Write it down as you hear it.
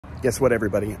Guess what,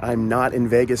 everybody? I'm not in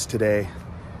Vegas today.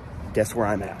 Guess where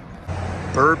I'm at?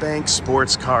 Burbank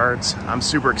Sports Cards. I'm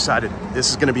super excited.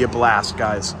 This is going to be a blast,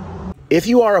 guys. If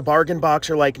you are a bargain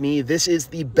boxer like me, this is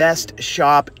the best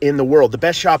shop in the world. The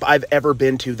best shop I've ever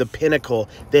been to, the pinnacle.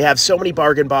 They have so many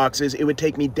bargain boxes. It would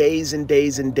take me days and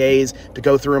days and days to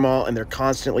go through them all, and they're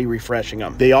constantly refreshing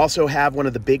them. They also have one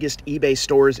of the biggest eBay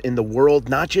stores in the world,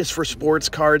 not just for sports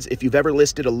cards. If you've ever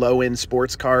listed a low-end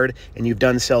sports card and you've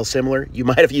done sell similar, you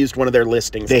might have used one of their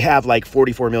listings. They have like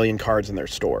 44 million cards in their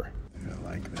store. I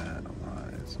like that a lot.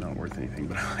 It's not worth anything,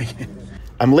 but I like it.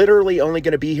 I'm literally only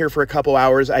going to be here for a couple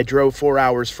hours. I drove 4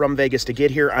 hours from Vegas to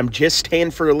get here. I'm just staying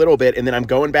for a little bit, and then I'm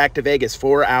going back to Vegas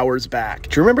 4 hours back.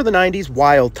 Do you remember the 90s?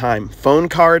 Wild time. Phone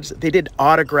cards. They did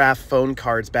autographed phone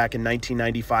cards back in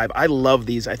 1995. I love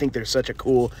these. I think they're such a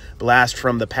cool blast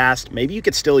from the past. Maybe you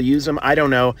could still use them. I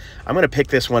don't know. I'm going to pick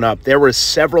this one up. There were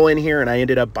several in here, and I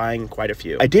ended up buying quite a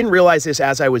few. I didn't realize this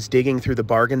as I was digging through the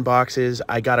bargain boxes.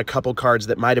 I got a couple cards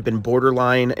that might have been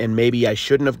borderline, and maybe I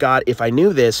shouldn't have got if I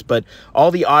knew this, but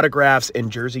all the autographs and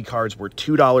jersey cards were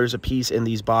 $2 a piece in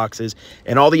these boxes,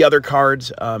 and all the other cards,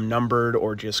 numbered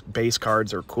or just base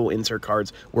cards or cool insert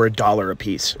cards, were $1 a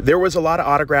piece. There was a lot of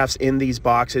autographs in these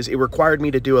boxes. It required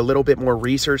me to do a little bit more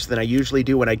research than I usually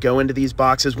do when I go into these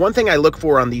boxes. One thing I look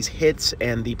for on these hits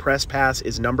and the press pass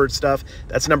is numbered stuff.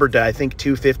 That's numbered to, I think,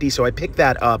 250, so I picked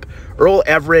that up. Earl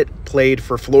Everett played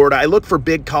for Florida. I look for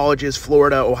big colleges: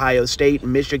 Florida, Ohio State,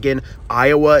 Michigan,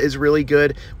 Iowa is really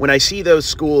good. When I see those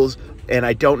schools and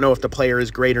I don't know if the player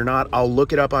is great or not, I'll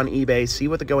look it up on eBay, see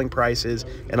what the going price is,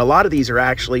 and a lot of these are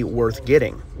actually worth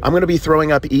getting. I'm going to be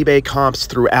throwing up eBay comps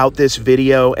throughout this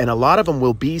video, and a lot of them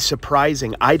will be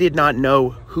surprising. I did not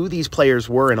know who these players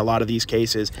were in a lot of these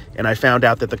cases, and I found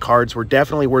out that the cards were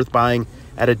definitely worth buying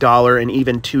at $1 and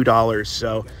even $2.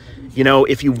 So, you know,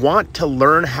 if you want to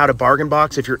learn how to bargain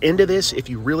box, if you're into this, if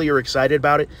you really are excited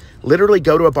about it, literally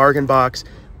go to a bargain box,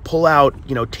 pull out,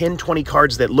 10, 20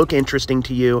 cards that look interesting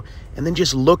to you, and then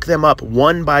just look them up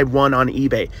one by one on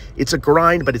eBay. It's a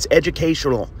grind, but it's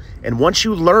educational. And once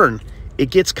you learn, it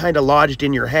gets kind of lodged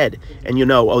in your head, and you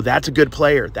know, oh, that's a good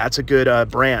player, that's a good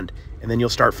brand, and then you'll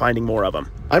start finding more of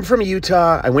them. I'm from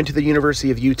Utah. I went to the University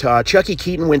of Utah. Chucky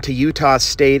Keaton went to Utah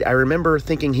State. I remember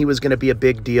thinking he was going to be a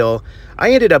big deal.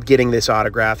 I ended up getting this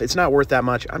autograph. It's not worth that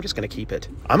much. I'm just going to keep it.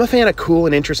 I'm a fan of cool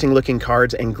and interesting looking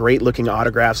cards and great looking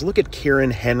autographs. Look at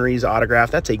Kieran Henry's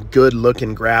autograph. That's a good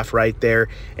looking graph right there.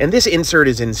 And this insert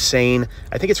is insane.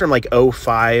 I think it's from like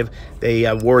 '05.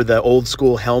 They wore the old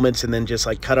school helmets and then just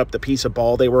like cut up the piece of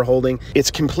ball they were holding.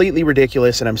 It's completely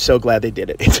ridiculous, and I'm so glad they did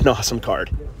it. It's an awesome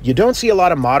card. You don't see a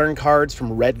lot of modern cards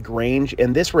from Red Grange,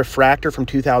 and this refractor from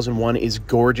 2001 is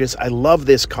gorgeous. I love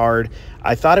this card.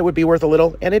 I thought it would be worth a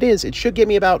little, and it is. It should get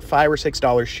me about $5 or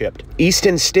 $6 shipped.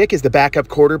 Easton Stick is the backup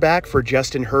quarterback for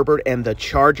Justin Herbert and the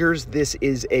Chargers. This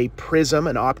is a Prism,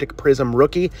 an optic Prism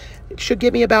rookie. It should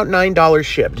get me about $9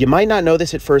 shipped. You might not know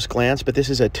this at first glance, but this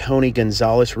is a Tony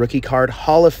Gonzalez rookie card.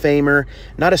 Hall of Famer.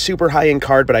 Not a super high-end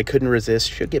card, but I couldn't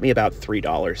resist. Should get me about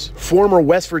 $3. Former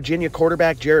West Virginia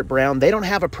quarterback Jarrett Brown. They don't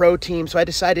have a pro team, so I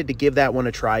decided to give that one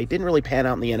a try. Didn't really pan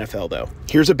out in the NFL, though.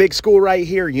 Here's a big school right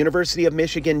here, University of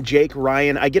Michigan, Jake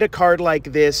Ryan. I get a card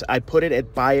like this. I put it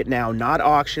at buy it now, not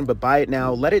auction, but buy it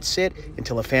now. Let it sit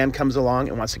until a fan comes along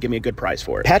and wants to give me a good price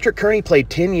for it. Patrick Kearney played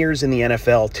 10 years in the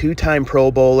NFL, 2-time Pro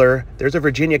Bowler. There's a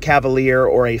Virginia Cavalier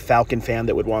or a Falcon fan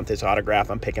that would want this autograph.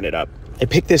 I'm picking it up. I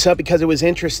picked this up because it was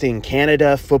interesting.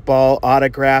 Canada football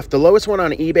autograph. The lowest one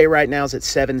on eBay right now is at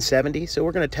 $7.70, so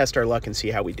we're going to test our luck and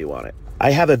see how we do on it. I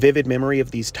have a vivid memory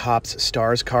of these Topps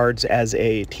Stars cards as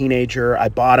a teenager. I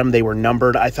bought them. They were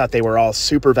numbered. I thought they were all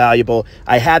super valuable.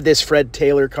 I had this Fred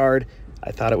Taylor card.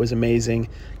 I thought it was amazing.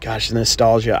 Gosh, the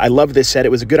nostalgia. I love this set. It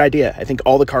was a good idea. I think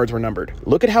all the cards were numbered.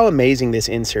 Look at how amazing this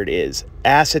insert is.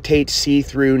 Acetate,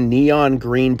 see-through, neon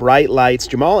green, bright lights.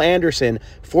 Jamal Anderson,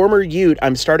 former Ute.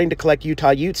 I'm starting to collect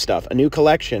Utah Ute stuff, a new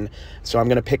collection. So I'm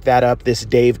going to pick that up. This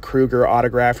Dave Kruger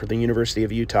autograph from the University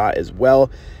of Utah as well.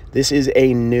 This is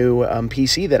a new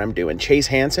PC that I'm doing. Chase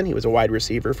Hansen, he was a wide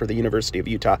receiver for the University of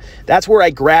Utah. That's where I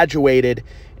graduated.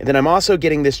 And then I'm also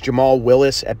getting this Jamal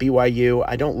Willis at BYU.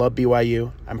 I don't love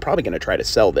BYU. I'm probably going to try to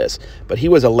sell this, but he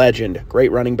was a legend.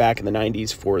 Great running back in the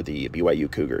 90s for the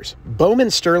BYU Cougars. Bowman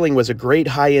Sterling was a great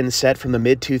high-end set from the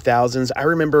mid-2000s. I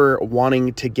remember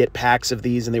wanting to get packs of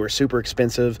these, and they were super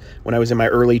expensive when I was in my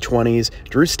early 20s.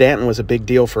 Drew Stanton was a big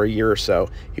deal for a year or so.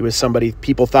 He was somebody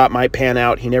people thought might pan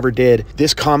out. He never did.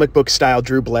 This comic book style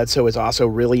Drew Bledsoe is also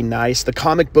really nice. The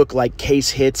comic book like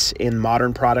case hits in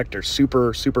modern product are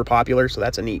super, super popular, so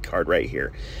that's a neat card right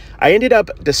here. I ended up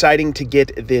deciding to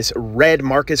get this red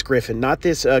Marcus Griffin, not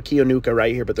this Kiwanuka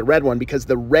right here, but the red one, because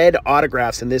the red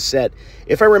autographs in this set,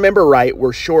 if I remember right,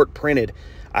 were short printed.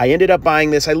 I ended up buying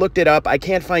this. I looked it up. I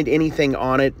can't find anything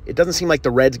on it. It doesn't seem like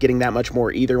the red's getting that much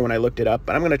more either when I looked it up,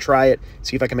 but I'm going to try it,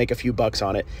 see if I can make a few bucks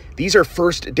on it. These are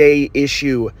first day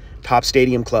issue Top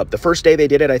Stadium Club. The first day they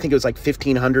did it, I think it was like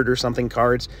 1,500 or something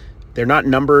cards. They're not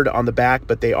numbered on the back,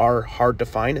 but they are hard to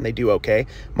find, and they do okay.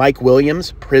 Mike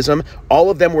Williams, Prism, all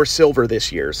of them were silver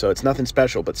this year, so it's nothing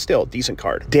special, but still, decent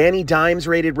card. Danny Dimes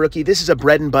rated rookie. This is a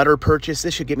bread and butter purchase.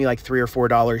 This should get me like $3 or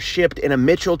 $4 shipped. And a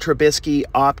Mitchell Trubisky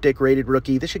optic rated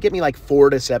rookie. This should get me like $4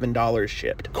 to $7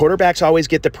 shipped. Quarterbacks always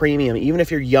get the premium. Even if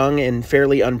you're young and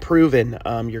fairly unproven,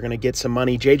 you're going to get some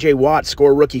money. J.J. Watt,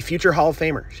 score rookie, future Hall of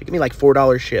Famer. Should get me like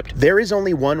 $4 shipped. There is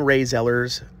only one Ray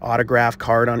Zellers autograph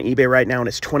card on eBay right now, and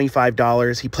it's $25.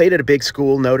 He played at a big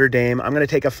school, Notre Dame. I'm going to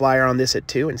take a flyer on this at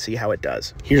 2 and see how it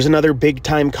does. Here's another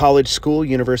big-time college school,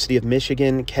 University of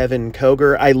Michigan, Kevin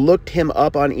Koger. I looked him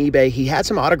up on eBay. He had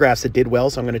some autographs that did well,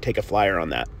 so I'm going to take a flyer on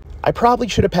that. I probably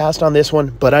should have passed on this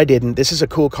one, but I didn't. This is a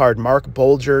cool card. Mark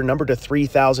Bolger, number to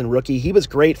 3,000 rookie. He was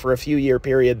great for a few-year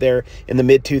period there in the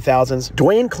mid-2000s.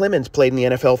 Dwayne Clemens played in the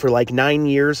NFL for like 9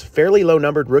 years. Fairly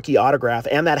low-numbered rookie autograph.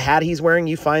 And that hat he's wearing,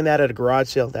 you find that at a garage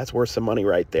sale, that's worth some money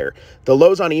right there. The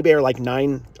lows on eBay are like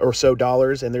 $9 or so,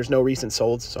 and there's no recent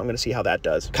solds, so I'm going to see how that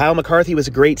does. Kyle McCarthy was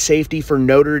a great safety for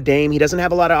Notre Dame. He doesn't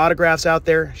have a lot of autographs out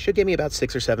there. Should give me about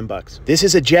 $6 or $7. This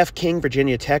is a Jeff King,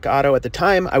 Virginia Tech auto. At the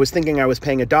time, I was thinking I was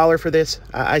paying $1 for this.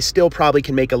 I still probably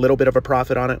can make a little bit of a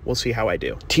profit on it. We'll see how I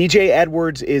do. TJ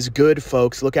Edwards is good,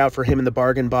 folks. Look out for him in the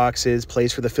bargain boxes.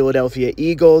 Plays for the Philadelphia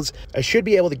Eagles. I should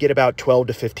be able to get about $12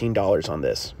 to $15 on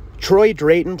this. Troy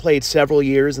Drayton played several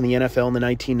years in the NFL in the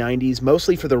 1990s,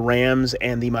 mostly for the Rams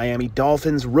and the Miami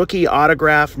Dolphins. Rookie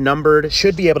autograph, numbered.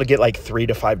 Should be able to get like $3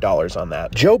 to $5 on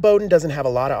that. Joe Bowden doesn't have a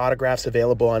lot of autographs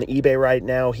available on eBay right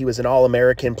now. He was an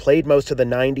All-American, played most of the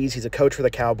 90s. He's a coach for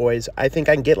the Cowboys. I think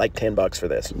I can get like $10 for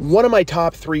this. One of my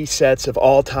top 3 sets of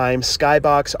all time,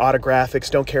 Skybox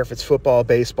autographics. Don't care if it's football,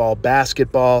 baseball,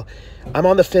 basketball. I'm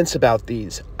on the fence about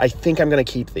these. I think I'm going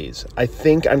to keep these. I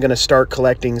think I'm going to start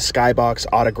collecting Skybox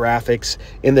autographics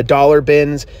in the dollar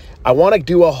bins. I want to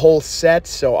do a whole set,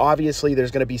 so obviously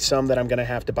there's going to be some that I'm going to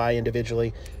have to buy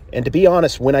individually. And to be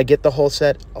honest, when I get the whole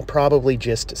set, I'll probably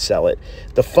just sell it.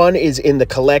 The fun is in the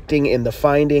collecting, in the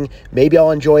finding. Maybe I'll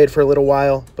enjoy it for a little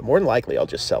while, but more than likely I'll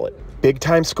just sell it. Big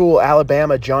Time School,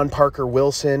 Alabama, John Parker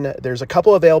Wilson. There's a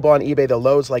couple available on eBay. The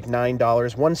low's like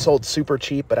 $9. One sold super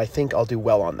cheap, but I think I'll do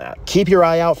well on that. Keep your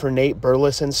eye out for Nate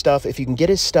Burleson stuff. If you can get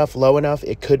his stuff low enough,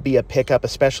 it could be a pickup,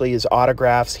 especially his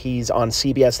autographs. He's on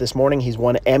CBS this morning. He's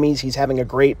won Emmys. He's having a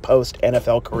great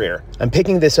post-NFL career. I'm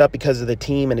picking this up because of the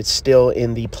team, and it's still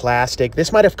in the plastic.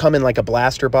 This might have come in like a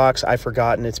blaster box. I've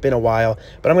forgotten. It's been a while,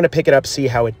 but I'm going to pick it up, see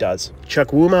how it does.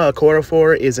 Chukwuma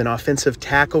Okorafor is an offensive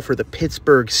tackle for the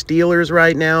Pittsburgh Steelers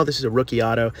right now. This is a rookie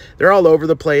auto. They're all over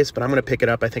the place, but I'm going to pick it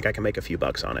up. I think I can make a few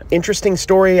bucks on it. Interesting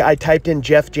story. I typed in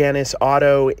Jeff Janis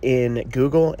auto in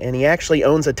Google, and he actually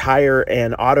owns a tire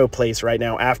and auto place right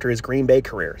now after his Green Bay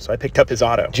career, so I picked up his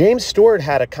auto. James Stewart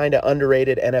had a kind of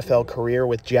underrated NFL career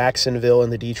with Jacksonville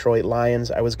and the Detroit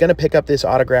Lions. I was going to pick up this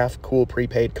autograph, cool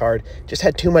prepaid card. Just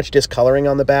had too much discoloring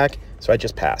on the back, so I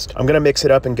just passed. I'm going to mix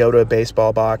it up and go to a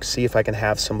baseball box, see if I can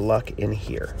have some luck in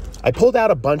here. I pulled out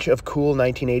a bunch of cool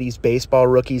 1980s baseball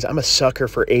rookies. I'm a sucker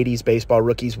for 80s baseball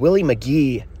rookies. Willie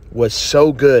McGee was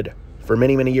so good for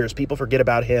many, many years. People forget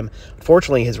about him.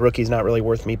 Unfortunately, his rookie's not really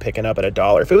worth me picking up at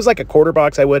 $1. If it was like a quarter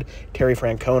box, I would. Terry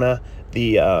Francona,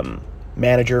 the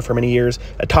manager for many years.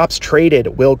 A Topps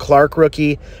traded Will Clark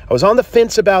rookie. I was on the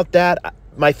fence about that.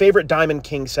 My favorite Diamond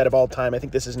King set of all time. I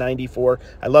think this is 94.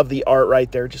 I love the art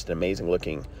right there. Just an amazing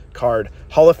looking card.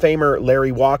 Hall of Famer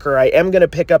Larry Walker. I am going to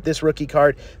pick up this rookie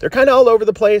card. They're kind of all over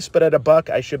the place, but at $1,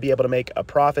 I should be able to make a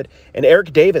profit. And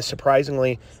Eric Davis,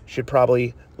 surprisingly, should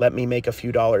probably let me make a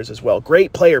few dollars as well.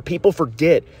 Great player. People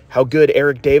forget how good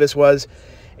Eric Davis was.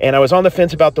 And I was on the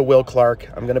fence about the Will Clark,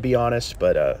 I'm going to be honest,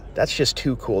 but that's just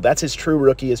too cool. That's his true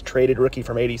rookie, his traded rookie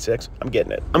from '86. I'm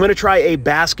getting it. I'm going to try a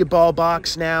basketball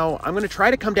box now. I'm going to try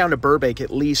to come down to Burbank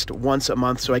at least once a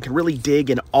month so I can really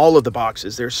dig in all of the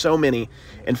boxes. There's so many,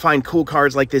 and find cool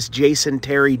cards like this Jason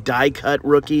Terry die-cut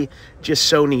rookie. Just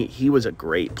so neat. He was a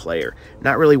great player.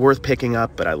 Not really worth picking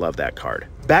up, but I love that card.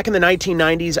 Back in the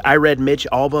 1990s, I read Mitch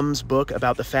Albom's book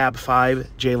about the Fab Five.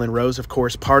 Jalen Rose, of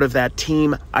course, part of that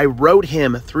team. I wrote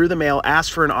him through the mail,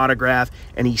 asked for an autograph,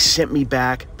 and he sent me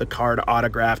back the card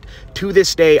autographed. To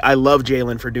this day, I love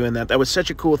Jalen for doing that. That was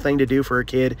such a cool thing to do for a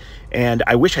kid, and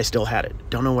I wish I still had it.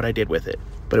 Don't know what I did with it.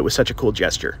 but it was such a cool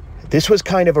gesture. This was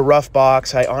kind of a rough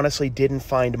box. I honestly didn't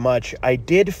find much. I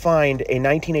did find a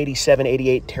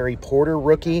 1987-88 Terry Porter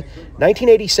rookie.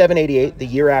 1987-88, the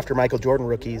year after Michael Jordan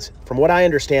rookies. From what I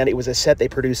understand, it was a set they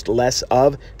produced less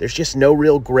of. There's just no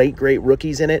real great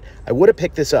rookies in it. I would have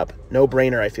picked this up. No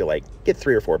brainer, I feel like. Get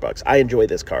 $3 or $4. I enjoy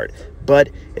this card, but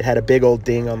it had a big old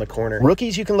ding on the corner.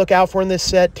 Rookies you can look out for in this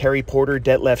set: Terry Porter,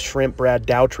 Detlef Schrempf, Brad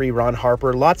Daughtry, Ron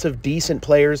Harper. Lots of decent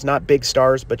players, not big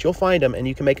stars, but you'll find them and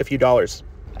you can make a few dollars.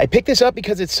 I picked this up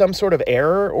because it's some sort of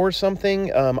error or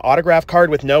something. Autograph card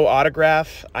with no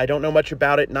autograph. I don't know much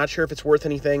about it. Not sure if it's worth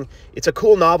anything. It's a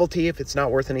cool novelty. If it's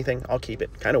not worth anything, I'll keep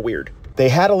it. Kind of weird. They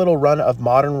had a little run of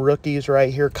modern rookies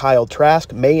right here. Kyle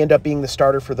Trask may end up being the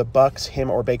starter for the Bucks, him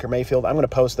or Baker Mayfield. I'm going to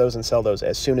post those and sell those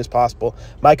as soon as possible.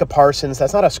 Micah Parsons,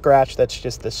 that's not a scratch. That's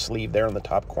just the sleeve there on the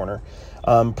top corner.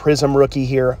 Prism rookie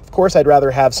here. Of course, I'd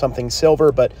rather have something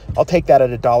silver, but I'll take that at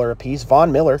 $1 a piece.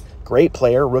 Von Miller, great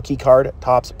player, rookie card,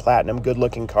 Topps Platinum,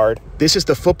 good-looking card. This is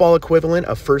the football equivalent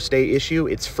of first day issue.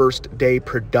 It's first day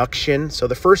production. So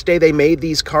the first day they made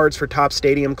these cards for Topps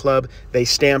Stadium Club, they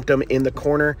stamped them in the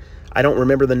corner. I don't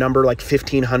remember the number, like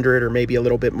 1,500 or maybe a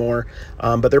little bit more,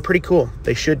 but they're pretty cool.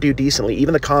 They should do decently.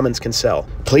 Even the commons can sell.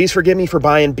 Please forgive me for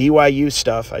buying BYU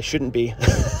stuff. I shouldn't be.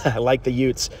 I like the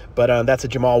Utes, but that's a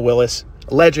Jamal Willis.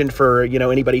 Legend for, you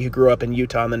know, anybody who grew up in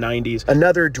Utah in the 90s.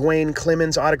 Another Dwayne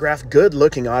Clemens autograph.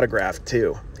 Good-looking autograph,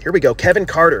 too. Here we go. Kevin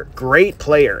Carter, great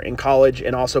player in college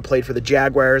and also played for the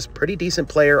Jaguars. Pretty decent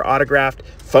player, autographed,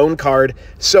 phone card.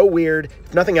 So weird.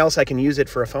 If nothing else, I can use it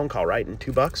for a phone call, right? And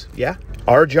 $2? Yeah.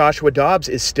 Our Joshua Dobbs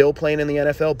is still playing in the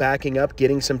NFL, backing up,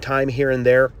 getting some time here and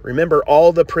there. Remember,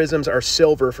 all the prisms are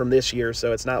silver from this year,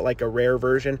 so it's not like a rare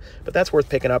version, but that's worth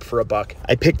picking up for $1.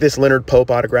 I picked this Leonard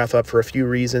Pope autograph up for a few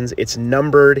reasons. It's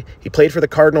numbered. He played for the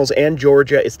Cardinals and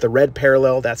Georgia. It's the red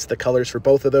parallel. That's the colors for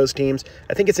both of those teams.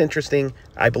 I think it's interesting.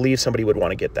 I believe somebody would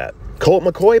want to get that. Colt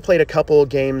McCoy played a couple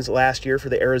games last year for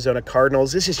the Arizona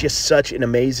Cardinals. This is just such an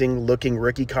amazing looking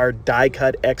rookie card, die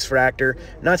cut X-Fractor.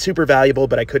 Not super valuable,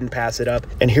 but I couldn't pass it up.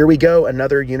 And here we go,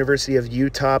 another University of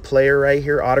Utah player right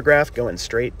here, autograph, going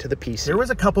straight to the PC. There was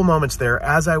a couple moments there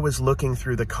as I was looking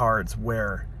through the cards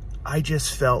where I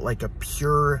just felt like a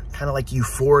pure, kind of like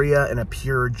euphoria and a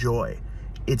pure joy.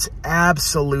 It's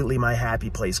absolutely my happy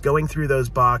place. Going through those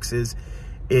boxes,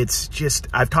 it's just,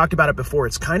 I've talked about it before,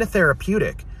 it's kind of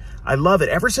therapeutic. I love it.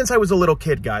 Ever since I was a little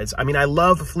kid, guys. I mean, I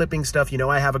love flipping stuff. You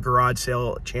know, I have a garage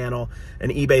sale channel,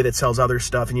 an eBay that sells other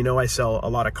stuff, and you know I sell a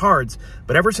lot of cards.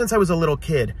 But ever since I was a little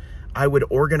kid, I would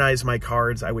organize my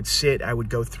cards. I would sit, I would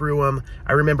go through them.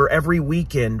 I remember every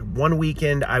weekend, one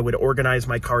weekend, I would organize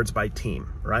my cards by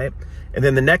team, right? And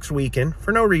then the next weekend,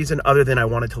 for no reason other than I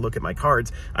wanted to look at my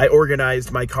cards, I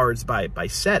organized my cards by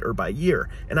set or by year.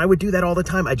 And I would do that all the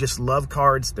time. I just love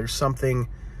cards. There's something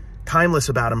timeless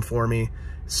about them for me.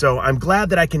 So I'm glad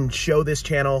that I can show this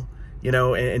channel, you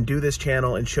know, and do this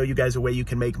channel and show you guys a way you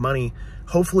can make money,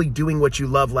 hopefully doing what you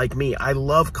love like me. I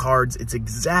love cards. It's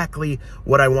exactly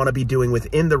what I want to be doing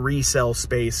within the resale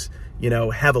space, you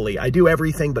know, heavily. I do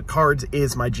everything, but cards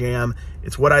is my jam.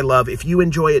 It's what I love. If you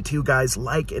enjoy it too, guys,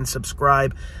 like and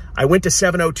subscribe. I went to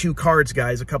 702 cards,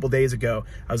 guys, a couple days ago.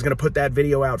 I was going to put that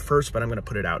video out first, but I'm going to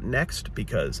put it out next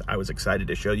because I was excited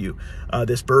to show you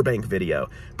this Burbank video.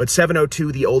 But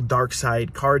 702, the old dark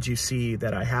side cards you see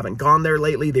that I haven't gone there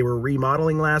lately. They were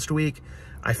remodeling last week.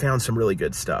 I found some really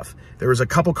good stuff. There was a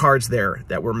couple cards there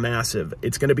that were massive.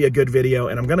 It's going to be a good video,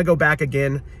 and I'm going to go back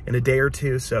again in a day or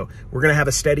two. So we're going to have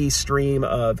a steady stream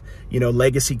of, you know,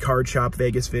 Legacy Card Shop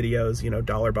Vegas videos, you know,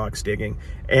 dollar box digging,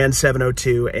 and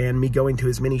 702, and me going to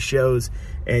as many shows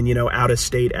and, you know, out of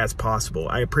state as possible.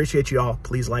 I appreciate you all.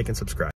 Please like and subscribe.